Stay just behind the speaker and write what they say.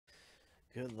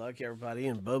Good luck, everybody,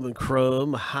 in Bowman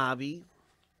Chrome Hobby.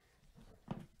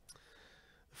 The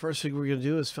first thing we're going to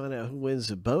do is find out who wins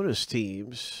the bonus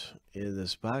teams in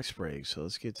this box break. So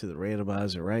let's get to the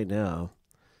randomizer right now.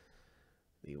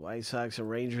 The White Sox and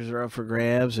Rangers are up for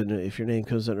grabs, and if your name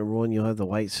comes at number 1, you'll have the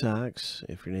White Sox.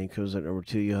 If your name comes at number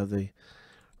 2, you'll have the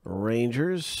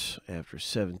Rangers. After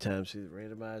 7 times through the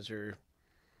randomizer.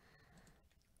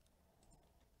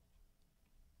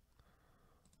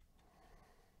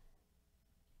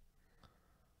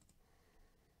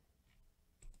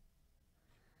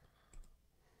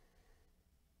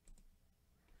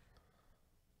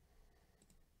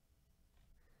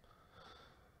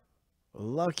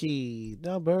 Lucky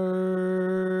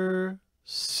number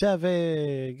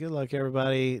 7. Good luck,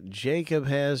 everybody. Jacob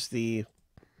has the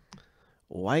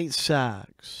White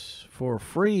Sox for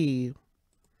free.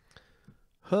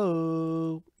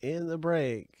 Ho in the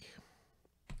break.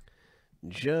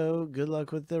 Joe, good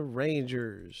luck with the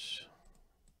Rangers.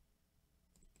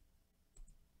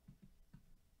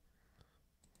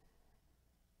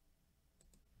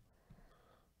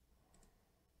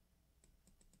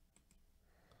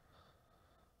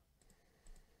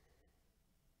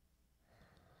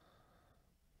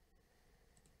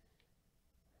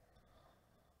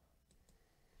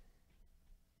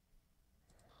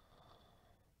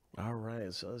 All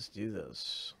right, so let's do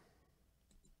this.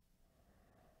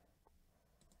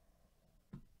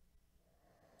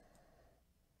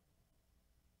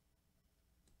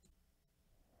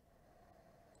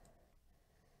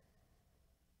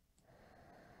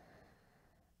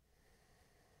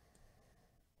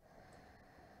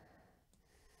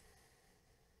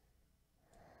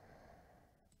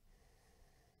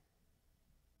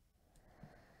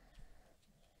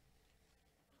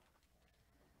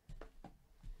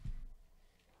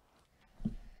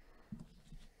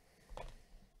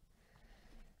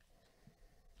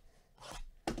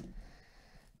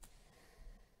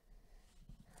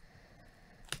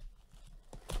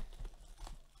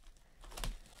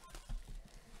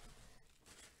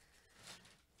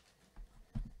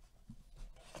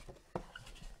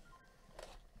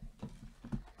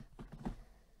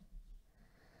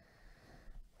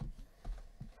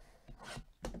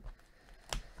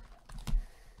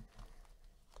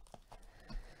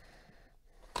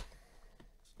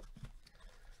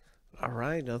 All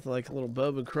right, nothing like a little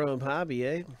Bowman Chrome hobby,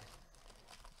 eh?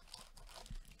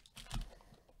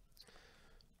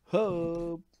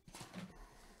 Hope.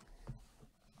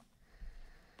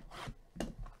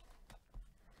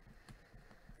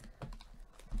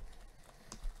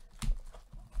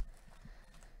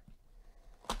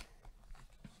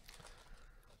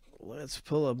 Let's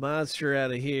pull a monster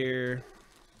out of here.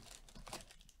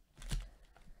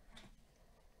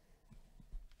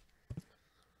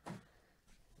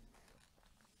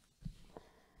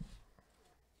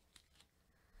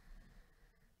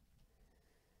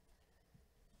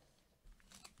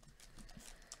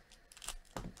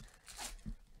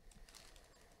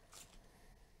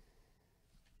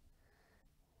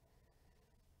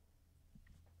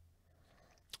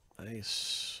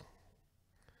 Nice.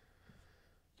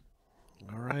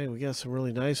 All right, we got some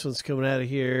really nice ones coming out of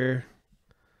here.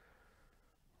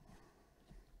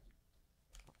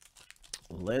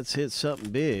 Let's hit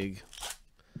something big.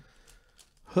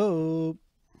 Hope.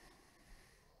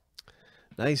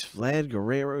 Nice Vlad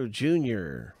Guerrero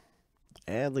Jr.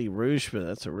 Adley Rutschman.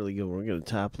 That's a really good one. We're going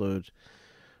to top load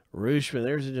Rutschman.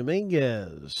 There's a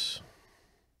Dominguez.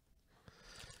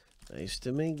 Nice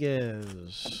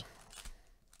Dominguez.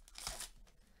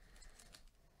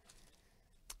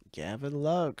 Gavin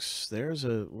Lux.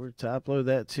 We're top load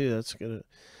that too. That's gonna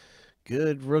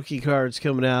good rookie cards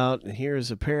coming out. And here's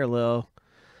a parallel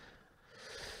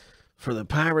for the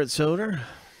Pirates owner.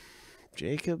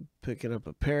 Jacob picking up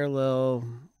a parallel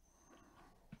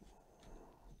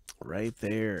right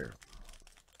there.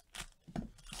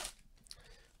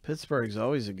 Pittsburgh's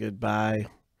always a good buy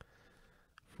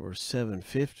for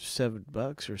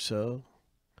 $7 or so.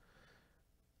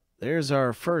 There's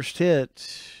our first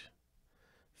hit.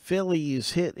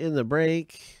 Phillies hit in the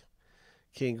break.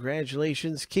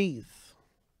 Congratulations, Keith.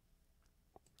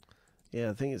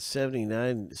 Yeah, I think it's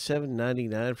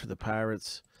 $7.99 for the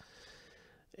Pirates.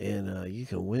 And you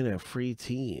can win a free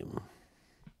team.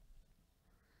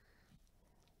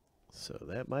 So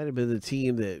that might have been the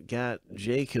team that got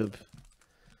Jacob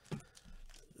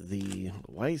the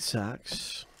White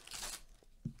Sox.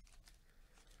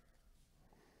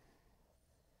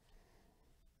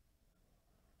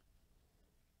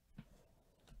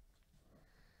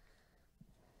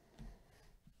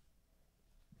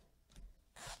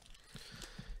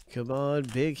 Come on,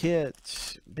 big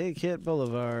hit. Big hit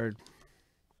Boulevard.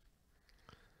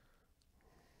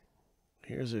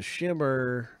 Here's a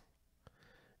shimmer.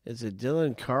 It's a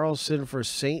Dylan Carlson for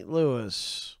St.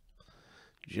 Louis.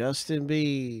 Justin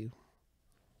B.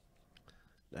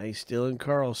 Nice Dylan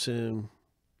Carlson.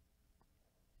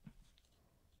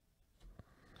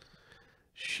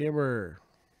 Shimmer.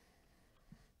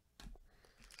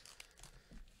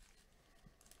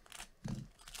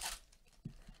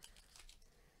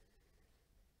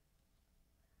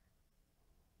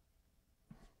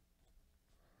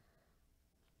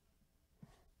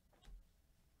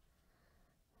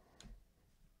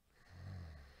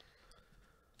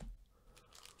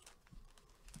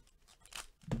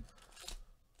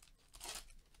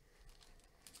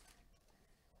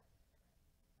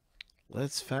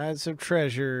 Let's find some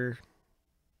treasure.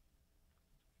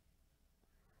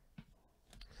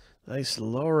 Nice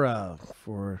Laura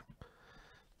for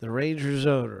the Rangers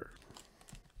owner.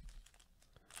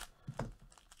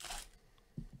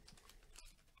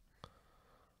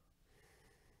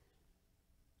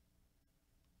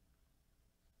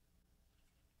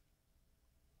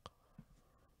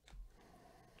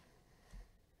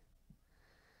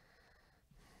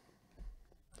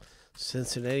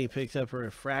 Cincinnati picked up a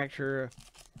refractor.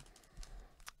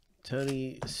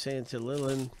 Tony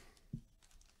Santillan.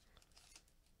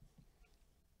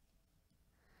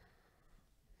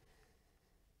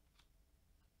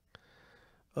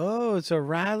 Oh, it's a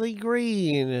Riley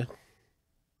Green.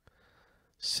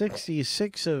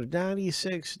 66 of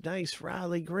 96. Nice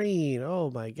Riley Green. Oh,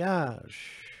 my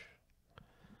gosh.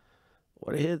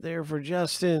 What a hit there for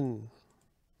Justin.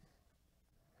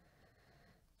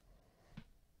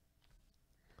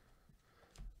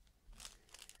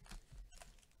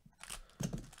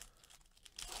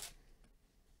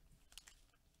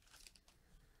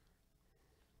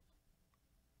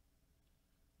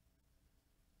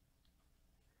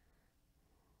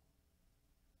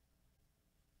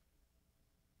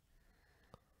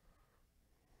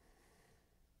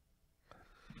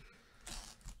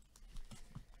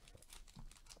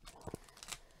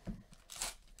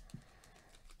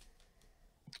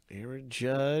 Aaron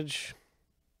Judge.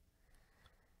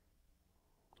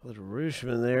 Little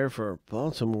Rooshman there for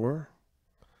Baltimore.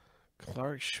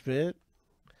 Clark Schmidt.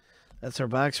 That's our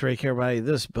box break, everybody.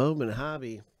 This Bowman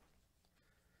hobby.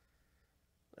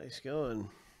 Nice going.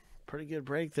 Pretty good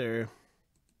break there.